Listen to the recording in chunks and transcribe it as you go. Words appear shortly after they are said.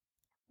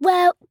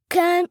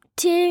Welcome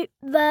to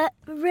the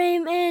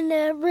Room in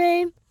the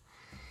Room,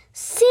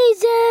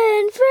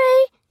 Season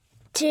 3,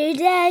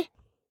 today.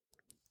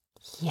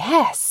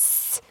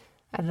 Yes,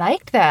 I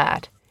liked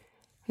that.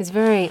 It's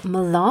very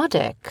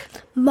melodic.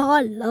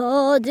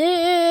 Melodic.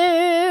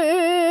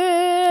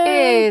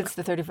 It's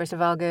the 31st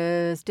of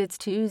August. It's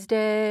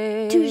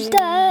Tuesday.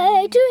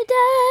 Today.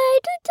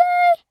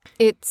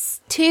 It's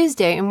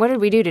Tuesday, and what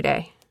did we do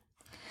today?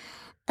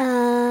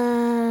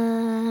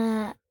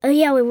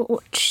 We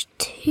watched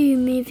 2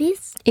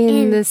 movies.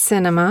 In the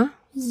cinema.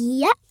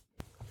 Yep.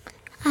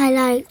 I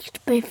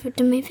liked both of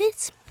the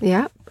movies.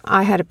 Yeah,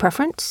 I had a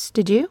preference.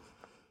 Did you?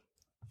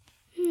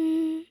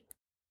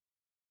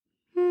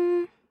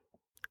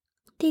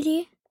 Did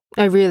you?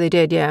 I really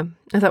did, yeah.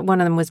 I thought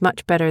one of them was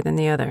much better than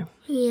the other.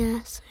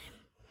 Yes.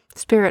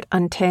 Spirit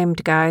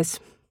Untamed, guys.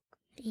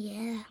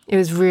 Yeah. It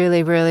was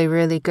really, really,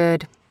 really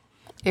good.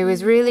 It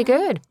was really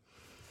good.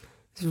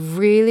 It was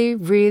really,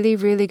 really,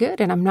 really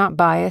good. And I'm not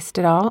biased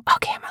at all.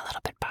 Okay, I'm a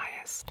little bit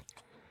biased.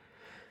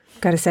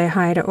 Got to say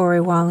hi to Aury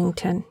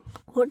Wallington.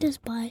 What does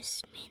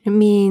biased mean? It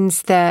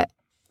means that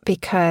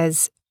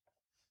because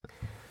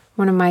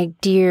one of my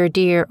dear,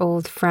 dear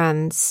old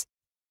friends,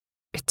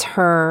 it's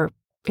her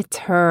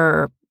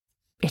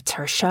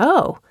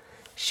show.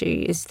 She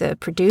is the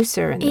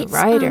producer and the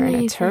writer, and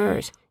it's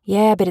hers.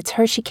 Yeah, but it's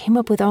her. She came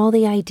up with all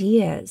the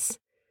ideas.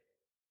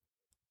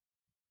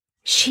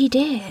 She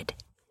did.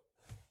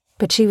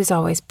 But she was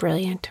always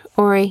brilliant.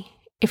 Aury,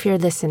 if you're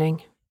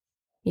listening,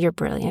 you're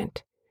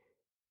brilliant.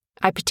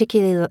 I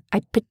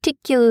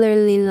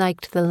particularly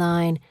liked the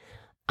line,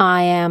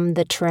 "I am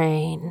the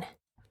train."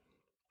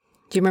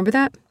 Do you remember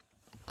that?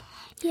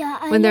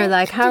 Yeah. When they're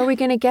like, how are we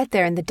going to get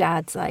there? And the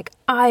dad's like,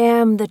 I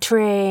am the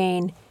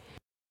train.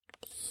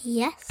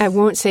 Yes. I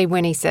won't say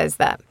when he says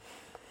that.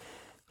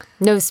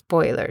 No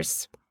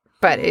spoilers.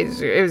 But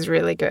it was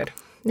really good.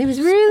 It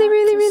was really,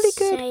 really, really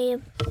good. Say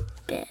a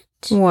bit.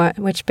 What?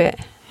 Which bit?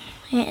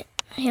 It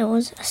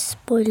was a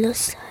spoiler.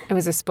 It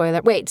was a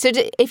spoiler. Wait, so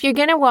if you're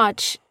going to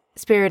watch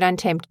Spirit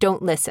Untamed,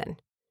 don't listen.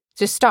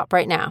 Just stop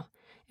right now.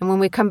 And when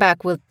we come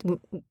back, Dylan,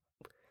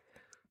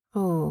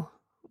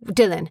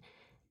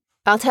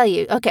 I'll tell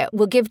you. Okay,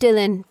 we'll give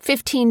Dylan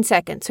 15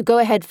 seconds. So go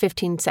ahead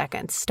 15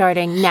 seconds,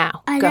 starting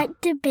now. I go.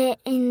 liked the bit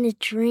in the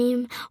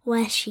dream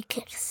where she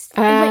kicks.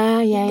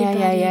 Yeah.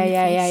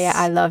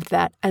 I loved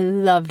that. I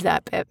loved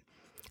that bit.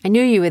 I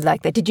knew you would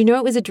like that. Did you know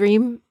it was a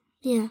dream?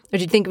 Yeah. Or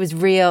did you think it was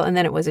real and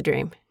then it was a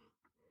dream?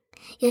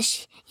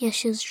 Yes,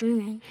 she was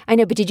dreaming. I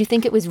know, but did you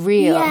think it was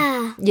real?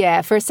 Yeah.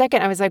 Yeah, for a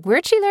second I was like,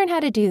 where'd she learn how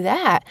to do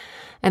that?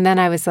 And then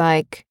I was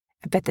like,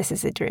 I bet this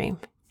is a dream.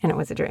 And it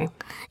was a dream.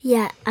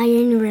 Yeah, I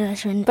only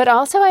realized when. But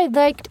also I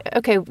liked,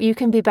 okay, you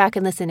can be back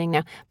and listening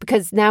now,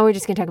 because now we're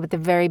just going to talk about the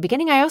very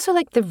beginning. I also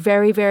liked the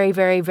very, very,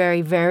 very,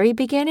 very, very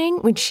beginning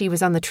when she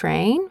was on the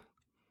train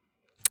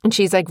and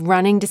she's like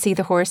running to see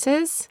the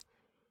horses.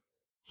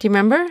 Do you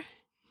remember?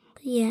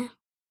 Yeah.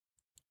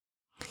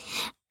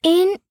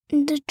 In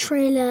the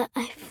trailer,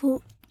 I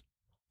thought,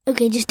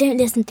 okay, just don't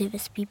listen to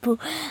this, people.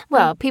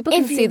 Well, people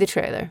can see the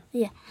trailer.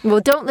 Yeah. Well,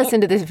 don't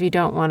listen to this if you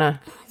don't want a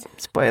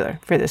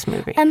spoiler for this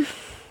movie.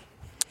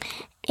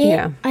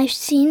 I've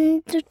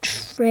seen the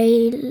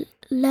trailer.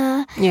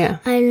 Yeah.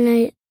 I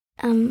know.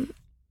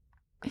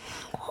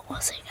 What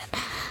was it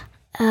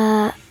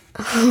again?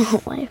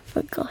 I've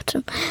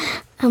forgotten.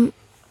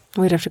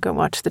 We'd have to go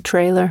watch the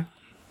trailer.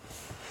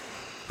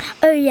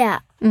 Oh yeah.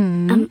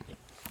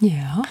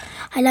 Yeah.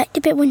 I liked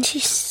the bit when she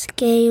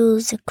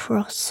scales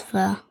across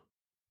the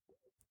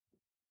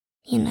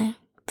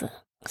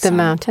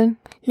mountain.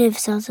 No, the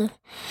sides of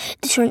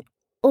the train.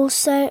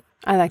 Also,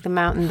 I like the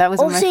mountain. That was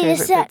one of my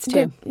favorite bits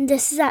too.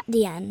 This is at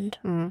the end.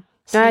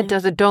 So,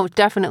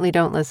 definitely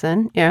don't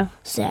listen. Yeah.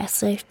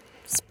 So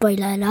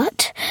spoiler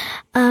alert.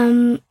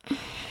 I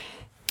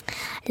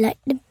like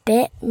the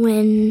bit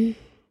when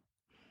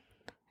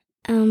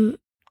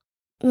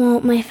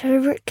my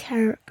favorite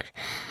character.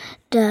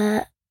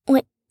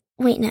 Wait.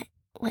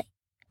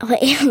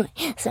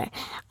 Sorry.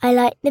 I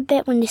like the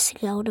bit when they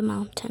scale the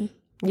mountain.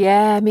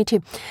 Yeah, me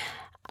too.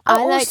 Wait.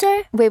 Can I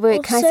say?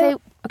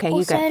 Okay, you go.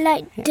 Also, I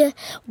like the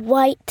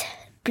white,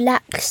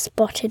 black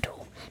spotted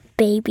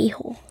baby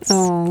horse.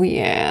 Oh,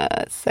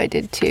 yes, I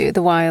did too.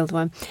 The wild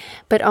one.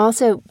 But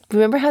also,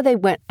 remember how they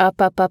went up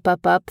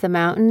the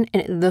mountain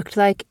and it looked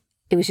like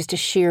it was just a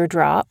sheer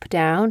drop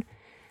down?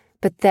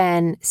 But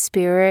then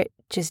Spirit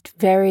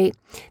the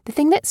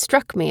thing that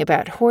struck me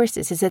about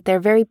horses is that they're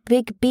very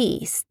big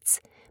beasts,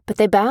 but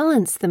they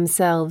balance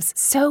themselves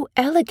so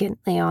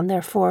elegantly on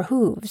their 4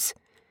 hooves.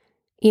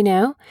 You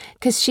know,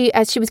 because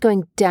as she was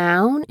going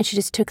down, and she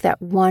just took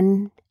that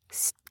one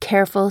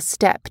careful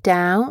step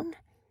down,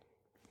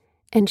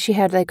 and she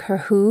had like her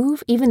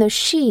hoof, even though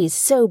she's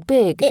so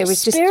big.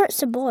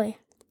 Spirit's a boy.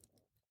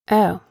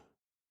 Oh,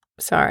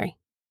 sorry.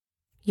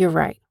 You're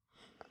right.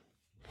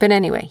 But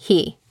anyway,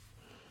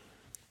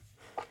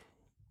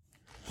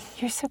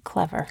 You're so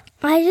clever.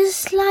 I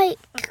just like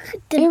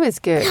It was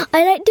good.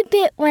 I like the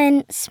bit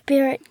when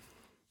Spirit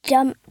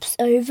jumps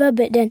over,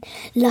 but then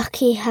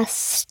Lucky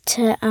has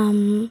to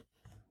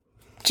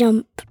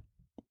jump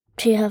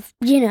to have,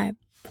 the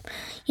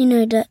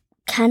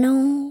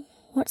canal,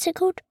 what's it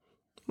called?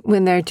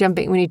 When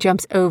he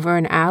jumps over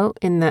and out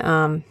in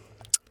the,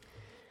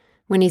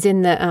 when he's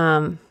in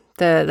the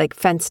like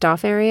fenced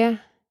off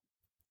area?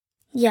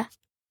 Yeah.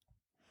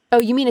 Oh,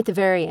 you mean at the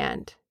very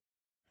end?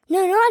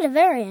 No, not at the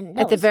very end.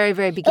 At the very,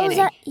 very beginning.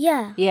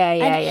 Yeah.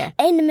 Yeah.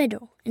 In the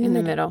middle. In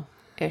the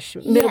middle-ish.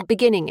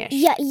 Beginning-ish.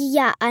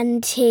 Yeah,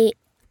 and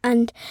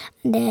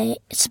they,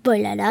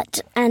 spoiler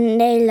alert,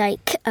 and they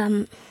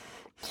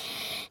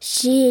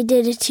she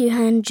did a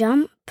 2-hand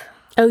jump.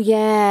 Oh,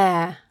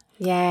 yeah.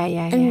 Yeah.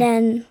 And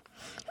then,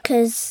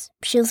 because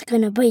she was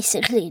going to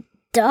basically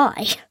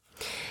die.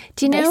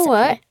 Do you know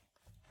what?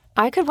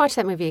 I could watch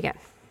that movie again.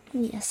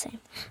 Yeah, same.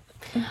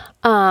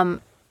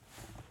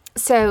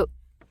 So,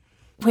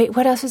 wait,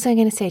 what else was I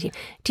going to say to you?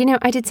 Do you know,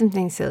 I did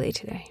something silly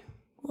today.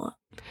 What?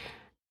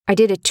 I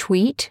did a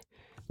tweet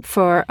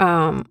for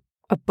a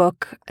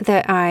book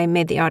that I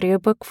made the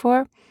audiobook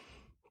for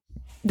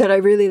that I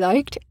really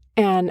liked.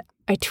 And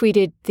I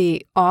tweeted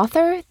the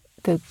author,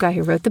 the guy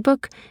who wrote the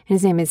book, and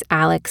his name is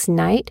Alex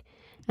Knight.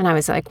 And I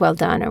was like, well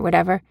done or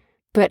whatever.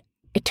 But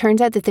it turns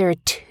out that there are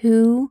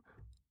 2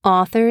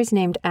 authors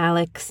named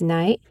Alex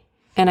Knight,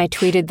 and I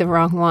tweeted the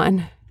wrong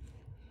one.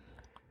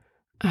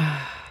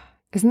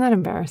 Isn't that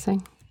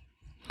embarrassing?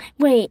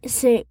 Wait,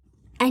 so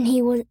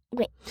he's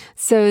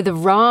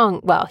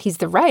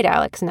the right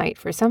Alex Knight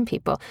for some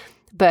people,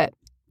 but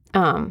he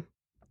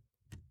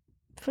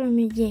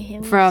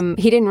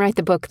didn't write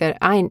the book that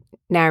I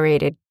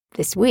narrated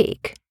this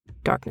week.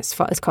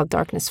 It's called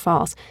Darkness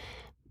Falls,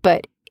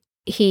 but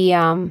he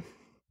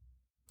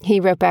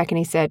wrote back and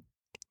he said,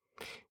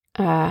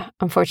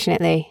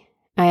 unfortunately,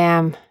 I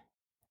am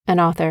an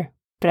author,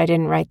 but I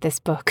didn't write this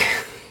book.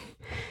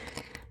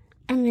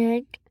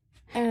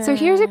 So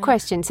here's a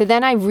question. So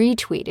then I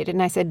retweeted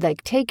and I said,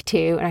 take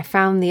 2. And I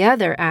found the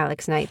other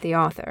Alex Knight, the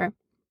author.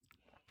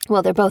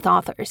 Well, they're both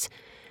authors,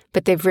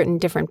 but they've written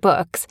different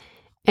books.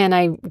 And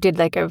I did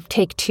a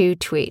take 2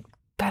 tweet.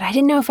 But I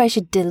didn't know if I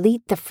should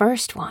delete the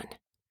first one.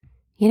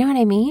 You know what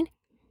I mean?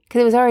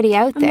 Because it was already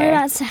out there. What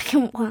about the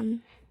second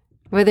one?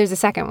 Well, there's a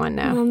second one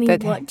now. Mommy,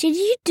 what did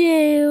you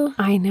do?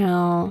 I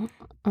know.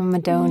 I'm a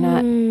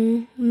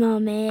donut.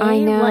 Mommy, I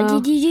know. What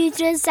did you do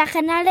to the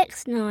second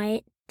Alex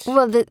Knight?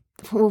 Well,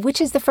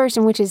 which is the first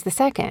and which is the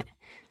second?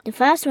 The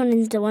first one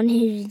is the one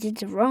who did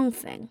the wrong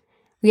thing.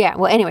 Yeah,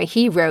 well, anyway,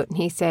 he wrote and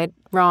he said,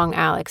 wrong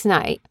Alex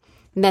Knight.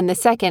 And then the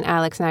second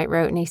Alex Knight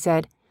wrote and he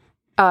said,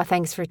 oh,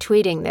 thanks for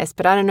tweeting this.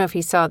 But I don't know if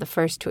he saw the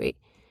first tweet.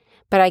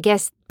 But I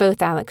guess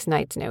both Alex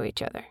Knights know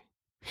each other.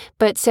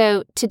 But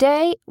so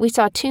today we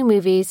saw 2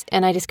 movies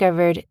and I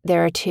discovered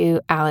there are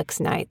 2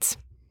 Alex Knights.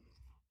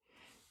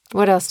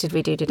 What else did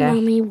we do today?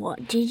 Mommy,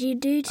 what did you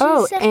do to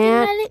the second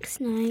Alex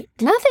Knight?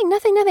 Nothing.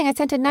 I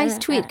sent a nice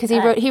tweet because he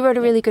wrote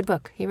a really good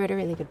book.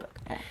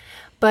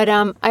 But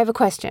I have a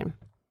question.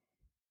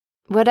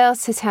 What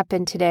else has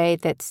happened today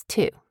that's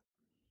 2?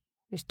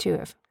 There's 2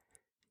 of.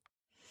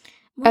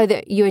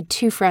 You had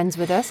 2 friends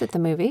with us at the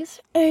movies.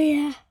 Oh,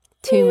 yeah.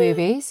 2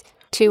 movies.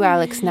 2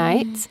 Alex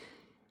Knights.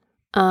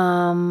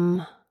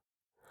 You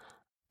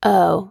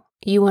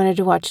wanted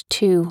to watch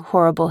 2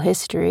 horrible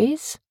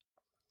histories.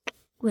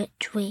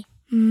 Which we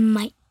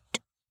might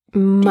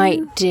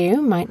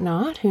do, might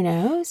not. Who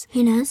knows?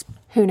 Who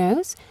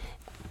knows?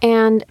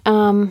 And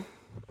I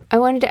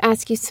wanted to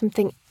ask you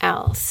something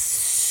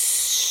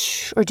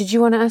else. Or did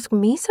you want to ask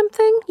me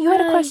something? You had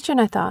a question,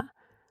 I thought.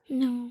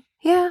 No.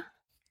 Yeah.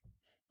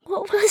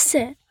 What was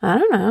it? I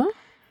don't know.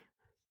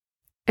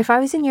 If I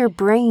was in your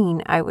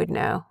brain, I would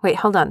know. Wait,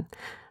 hold on.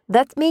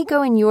 Let me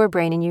go in your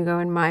brain and you go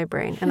in my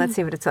brain. And let's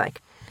see what it's like.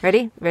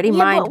 Ready? Yeah,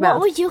 Mind mouth.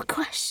 What was your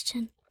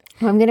question?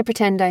 Well, I'm going to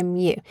pretend I'm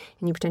you,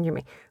 and you pretend you're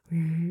me.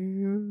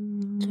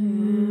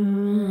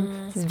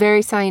 This is a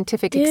very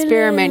scientific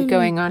experiment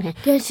going on here.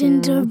 Get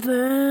into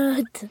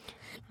bed.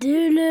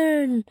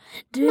 Dylan,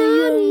 do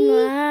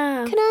you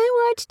can I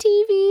watch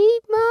TV?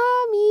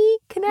 Mommy,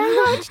 can I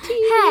watch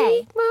TV?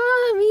 Hey.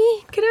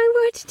 Mommy, can I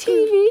watch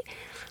TV?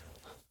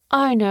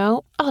 I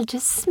know. I'll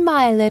just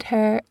smile at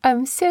her.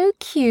 I'm so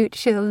cute.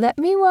 She'll let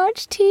me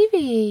watch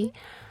TV.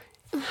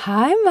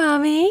 Hi,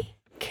 Mommy.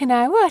 Can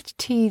I watch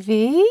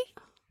TV?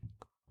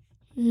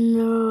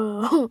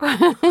 No,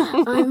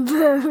 I'm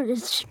very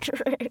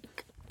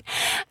strict.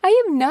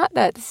 I am not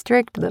that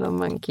strict, little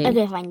monkey.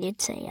 Okay, fine, you'd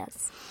say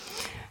yes.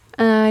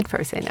 I'd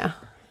probably say no.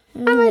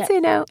 I might say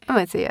no. I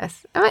might say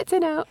yes. I might say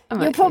no.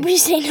 You'll probably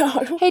say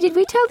no. Hey, did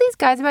we tell these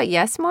guys about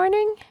Yes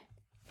Morning?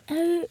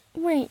 Oh,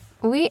 wait.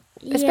 We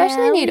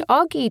especially need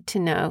Augie to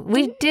know.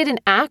 We did an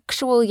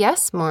actual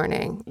Yes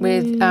Morning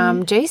with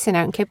Jason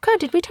out in Cape Cod.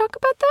 Did we talk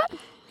about that?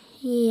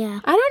 Yeah.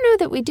 I don't know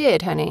that we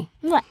did, honey.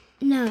 What?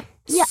 No.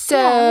 Yeah.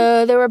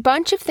 So there were a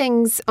bunch of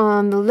things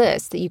on the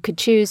list that you could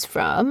choose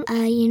from.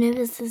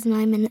 This is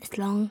 9 minutes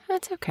long.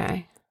 That's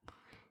okay.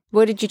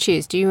 What did you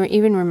choose? Do you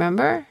even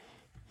remember?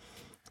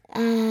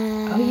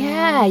 Oh,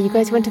 yeah. You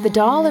guys went to the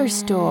dollar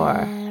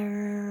store.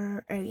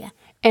 Oh, yeah.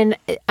 And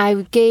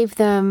I gave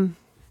them...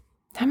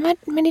 How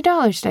many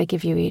dollars did I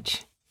give you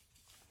each?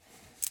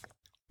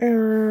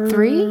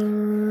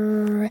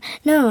 3?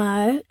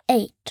 No,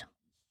 8.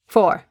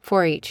 4.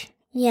 4 each.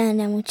 Yeah, and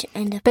then we'll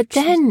end up. But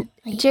then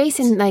choosing 8.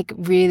 Jason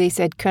really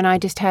said, can I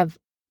just have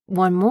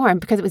one more? And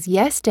because it was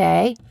yes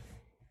day,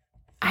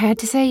 I had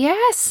to say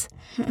yes.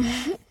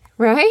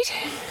 Right?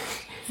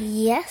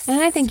 Yes.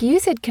 And I think you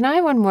said, can I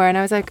have one more? And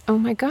I was like, oh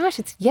my gosh,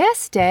 it's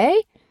yes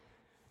day.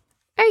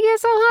 I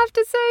guess I'll have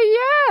to say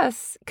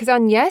yes. Because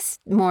on yes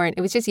morning,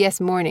 it was just yes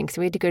morning, so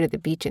we had to go to the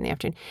beach in the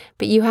afternoon.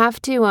 But you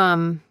have to,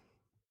 I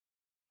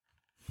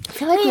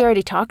feel like we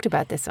already talked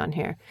about this on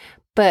here.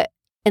 But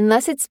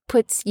unless it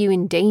puts you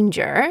in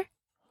danger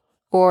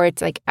or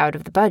it's like out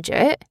of the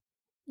budget,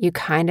 you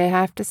kind of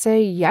have to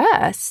say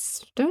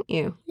yes, don't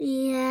you?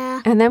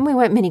 Yeah. And then we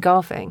went mini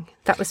golfing.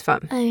 That was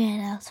fun. Oh, yeah,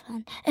 that was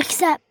fun.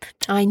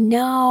 Except. I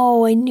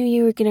know. I knew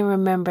you were going to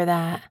remember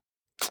that.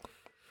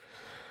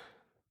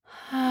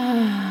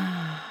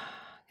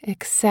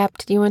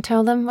 Except, do you want to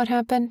tell them what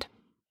happened?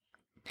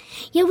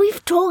 Yeah,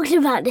 we've talked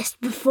about this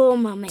before,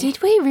 Mummy. Did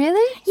we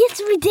really? Yes,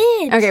 we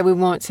did. Okay, we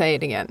won't say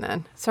it again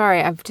then.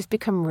 Sorry, I've just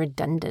become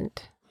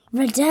redundant.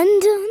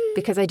 Redundant?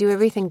 Because I do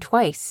everything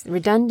twice.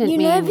 Redundant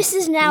means You know, this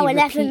is now you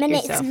 11 repeat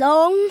minutes yourself.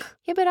 long.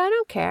 Yeah, but I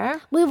don't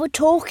care. We were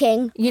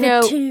talking You for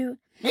know- 2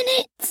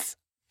 minutes.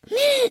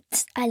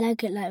 Minutes. I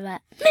like it like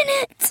that.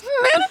 Minutes.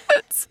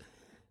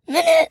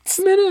 Minutes.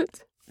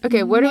 Minutes.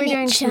 Okay, what are we doing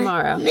Miniature.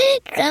 tomorrow?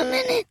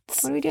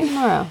 Minutes. What are we doing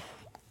tomorrow?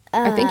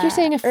 I think you're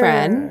saying a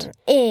friend.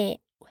 Who?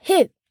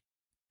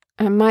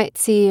 I might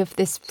see if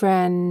this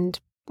friend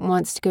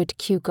wants to go to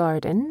Kew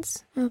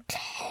Gardens.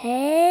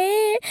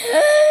 Okay.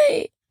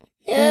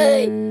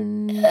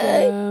 And,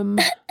 I'm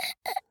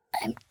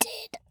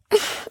dead.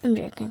 I'm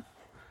joking.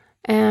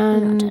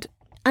 and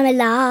I'm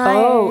alive.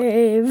 Oh,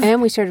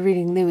 and we started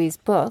reading Louis's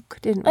book,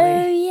 didn't we?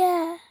 Oh,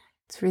 yeah.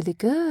 It's really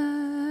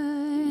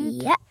good.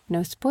 Yeah.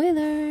 No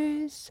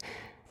spoilers.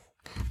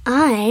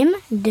 I'm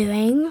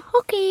doing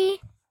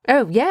hockey.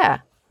 Oh, yeah.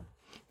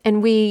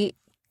 And we,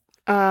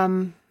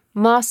 one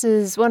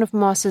of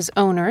Moss's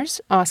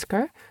owners,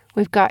 Oscar,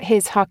 we've got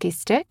his hockey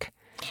stick.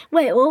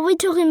 Wait, what were we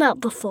talking about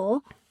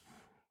before?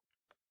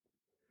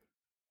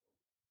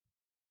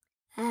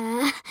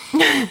 Like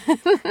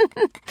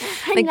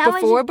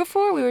now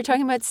before, we were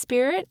talking about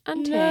Spirit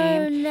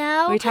Untamed.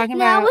 No, We were talking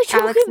now about we're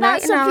talking Alex about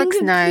Knight and something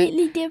Alex Knight.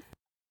 completely different.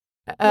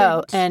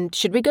 Oh, and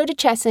should we go to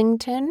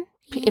Chessington?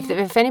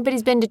 If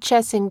anybody's been to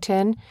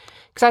Chessington,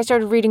 because I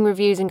started reading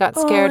reviews and got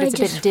scared, it's a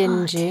bit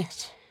dingy.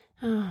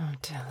 Oh,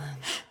 Dylan.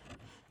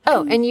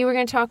 Oh, and you were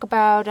going to talk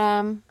about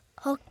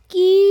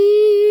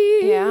Hockey.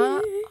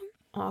 yeah,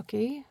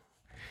 hockey.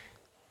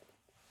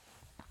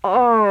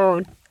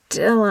 Oh,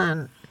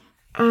 Dylan.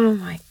 Oh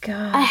my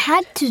God. I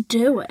had to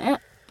do it.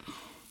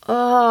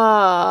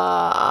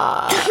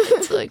 Oh,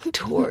 it's like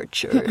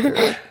torture.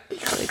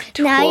 It's like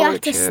torture. Now you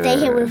have to stay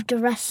here with the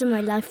rest of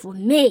my life with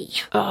me.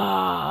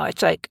 Oh,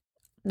 it's like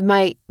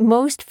my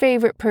most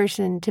favorite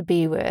person to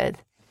be with.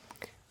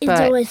 It's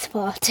But- always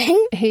farting.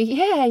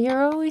 Yeah,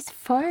 you're always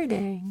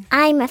farting.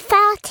 I'm a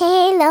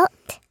farty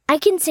lot. I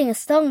can sing a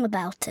song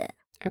about it.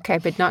 Okay,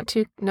 but not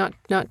to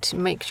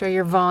make sure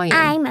your volume.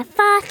 I'm a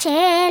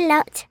farty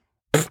lot.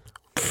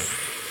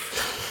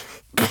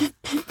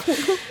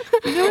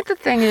 You know what the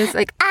thing is?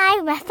 Like,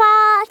 I'm a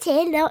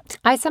farty lot.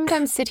 I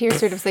sometimes sit here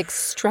sort of like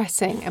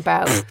stressing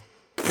about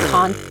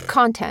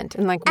content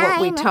and like what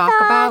we talk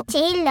about. I'm a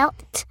farty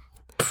lot.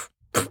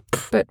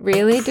 But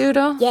really,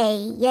 Doodle? Yay,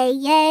 yay,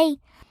 yay.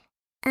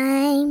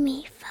 I'm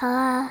a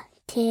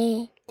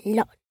farty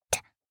lot.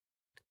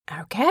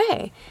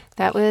 Okay.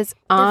 That was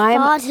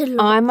Fart a Lot.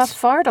 I'm a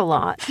Fart a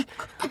Lot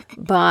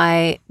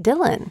by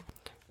Dylan.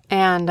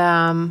 And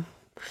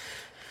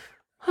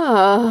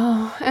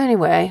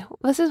anyway,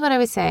 this is what I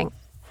was saying.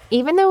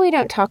 Even though we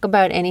don't talk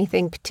about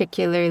anything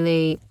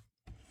particularly,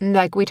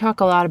 like we talk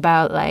a lot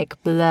about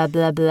like blah,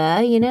 blah, blah,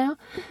 you know?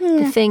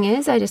 The thing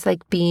is, I just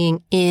like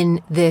being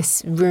in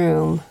this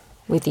room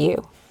with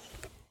you.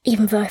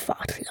 Even though I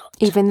fart a lot.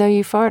 Even though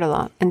you fart a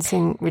lot and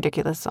sing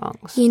ridiculous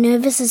songs. You know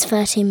this is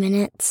 30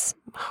 minutes.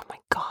 Oh my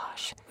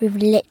gosh. We've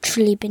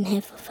literally been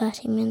here for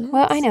 30 minutes.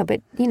 Well, I know,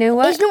 but you know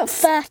what? It's not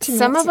 30 minutes.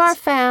 Some of our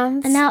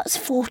fans... And now it's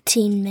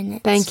 14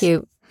 minutes. Thank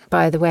you.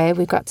 By the way,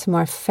 we've got some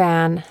more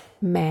fan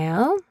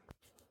mail.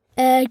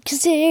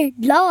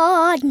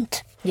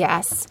 Excellent.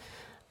 Yes.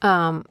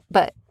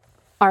 But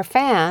our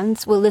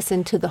fans will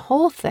listen to the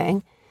whole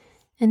thing,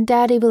 and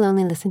Daddy will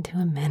only listen to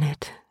a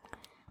minute.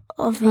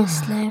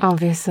 Obviously.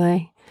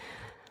 Obviously.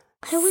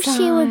 I wish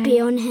he would be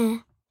on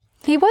here.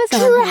 He was on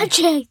here.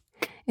 Tragic.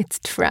 It's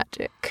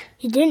tragic.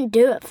 He didn't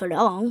do it for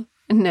long.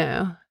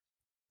 No.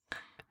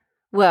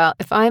 Well,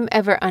 if I'm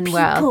ever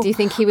unwell, People, do you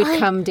think he would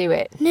come do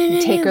it? No,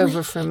 take over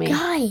wait. for me?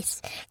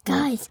 Guys,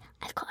 I've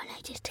got an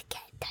idea to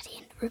get Daddy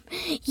in the room.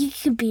 You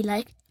could be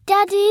like,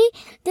 Daddy,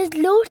 there's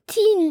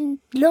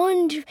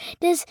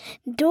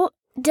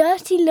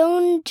dirty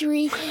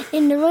laundry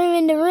in the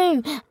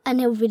room. And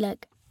he'll be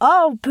like,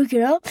 I'll pick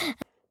it up.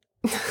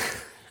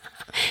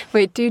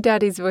 Wait, do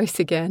Daddy's voice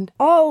again.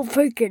 I'll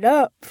pick it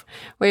up.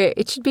 Wait,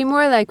 it should be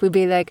more like, we'd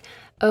be like,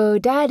 oh,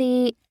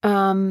 Daddy,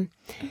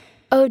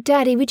 Oh,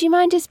 Daddy, would you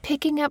mind just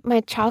picking up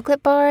my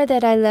chocolate bar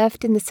that I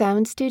left in the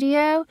sound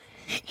studio?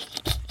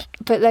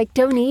 But, like,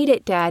 don't eat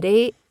it,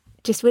 Daddy.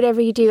 Just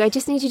whatever you do. I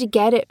just need you to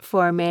get it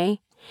for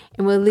me.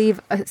 And we'll leave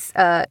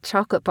a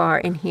chocolate bar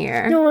in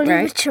here. No, we'll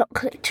right? leave a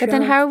chocolate But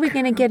then how are we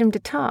going to get him to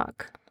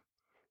talk?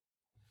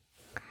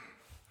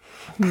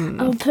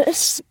 I'll put a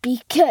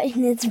speaker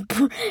in his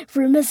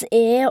from his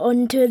ear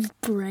onto his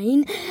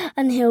brain,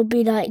 and he'll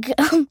be like,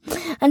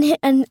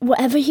 and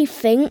whatever he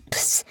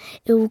thinks,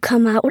 it will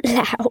come out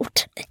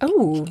loud.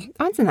 Oh,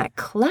 isn't that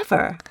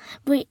clever?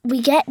 We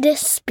get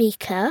this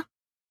speaker,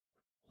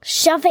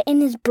 shove it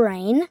in his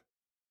brain.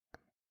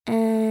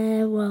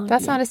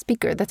 That's not a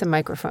speaker. That's a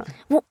microphone.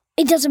 Well,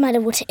 it doesn't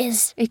matter what it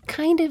is. It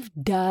kind of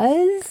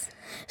does.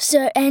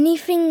 So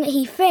anything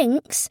he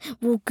thinks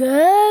will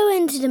go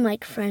into the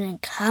microphone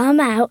and come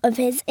out of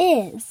his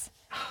ears.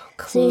 Oh,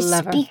 So he's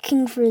clever.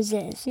 speaking for his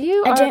ears.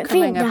 You I are don't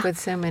coming think up that- with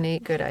so many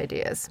good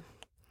ideas.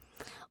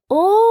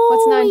 Or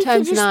What's 9 we could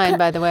times just 9, put-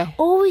 by the way?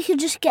 Or we could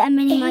just get a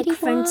mini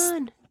microphone.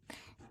 81.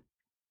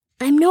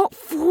 I'm not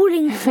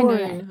falling I for know it.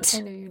 you're not.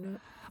 I know you're not.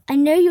 I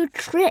know your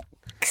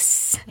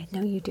tricks. I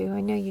know you do.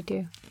 I know you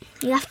do.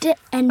 You have to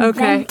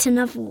invent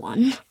another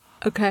one.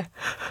 Okay.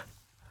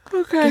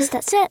 Guess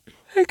that's it.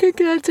 I think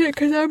that's it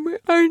because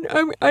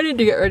I need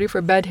to get ready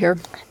for bed here.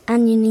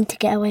 And you need to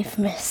get away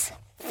from this.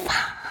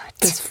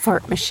 This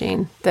fart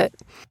machine that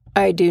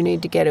I do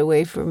need to get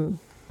away from.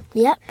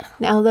 Yep.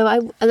 Now,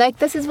 although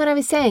this is what I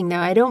was saying.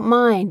 Now, I don't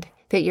mind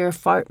that you're a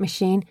fart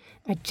machine.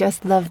 I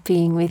just love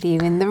being with you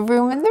in the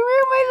room. I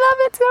love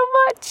it so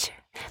much.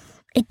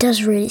 It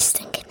does really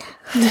stink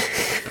in there.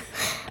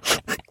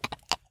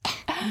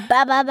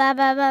 Ba ba ba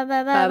ba ba ba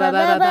ba ba ba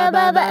ba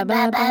ba ba ba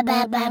ba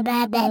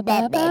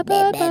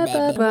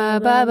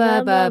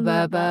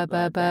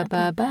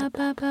ba ba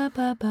ba ba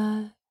ba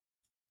ba.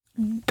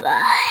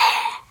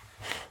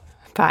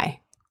 Bye.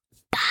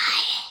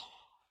 Bye.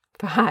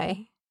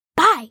 Bye.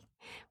 Bye.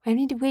 I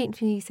need to wait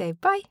until you say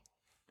bye.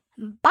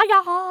 Bye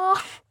y'all.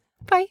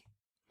 Bye.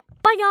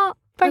 Bye y'all.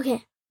 Bye.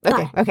 Okay.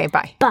 Okay,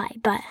 bye. Bye.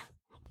 Bye.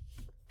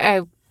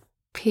 Oh,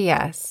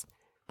 P.S.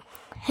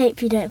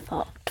 Hope you don't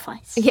fart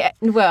twice. Yeah,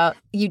 well,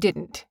 you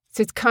didn't.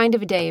 So it's kind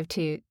of a day of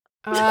two.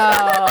 Oh.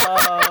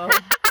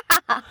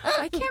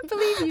 I can't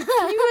believe you.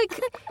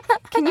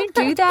 Can you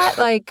do that,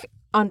 like,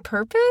 on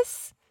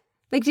purpose?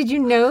 Like, did you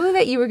know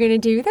that you were going to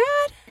do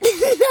that?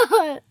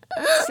 No.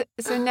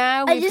 So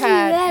now I we've just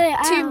let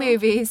had it 2 out.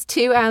 movies,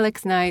 2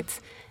 Alex nights,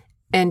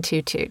 and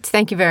 2 toots.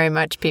 Thank you very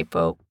much,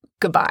 people.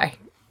 Goodbye.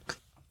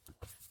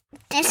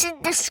 This is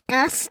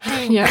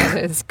disgusting. Yeah,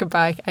 it is.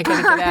 Goodbye.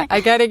 I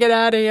gotta get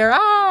out of here.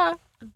 Ah!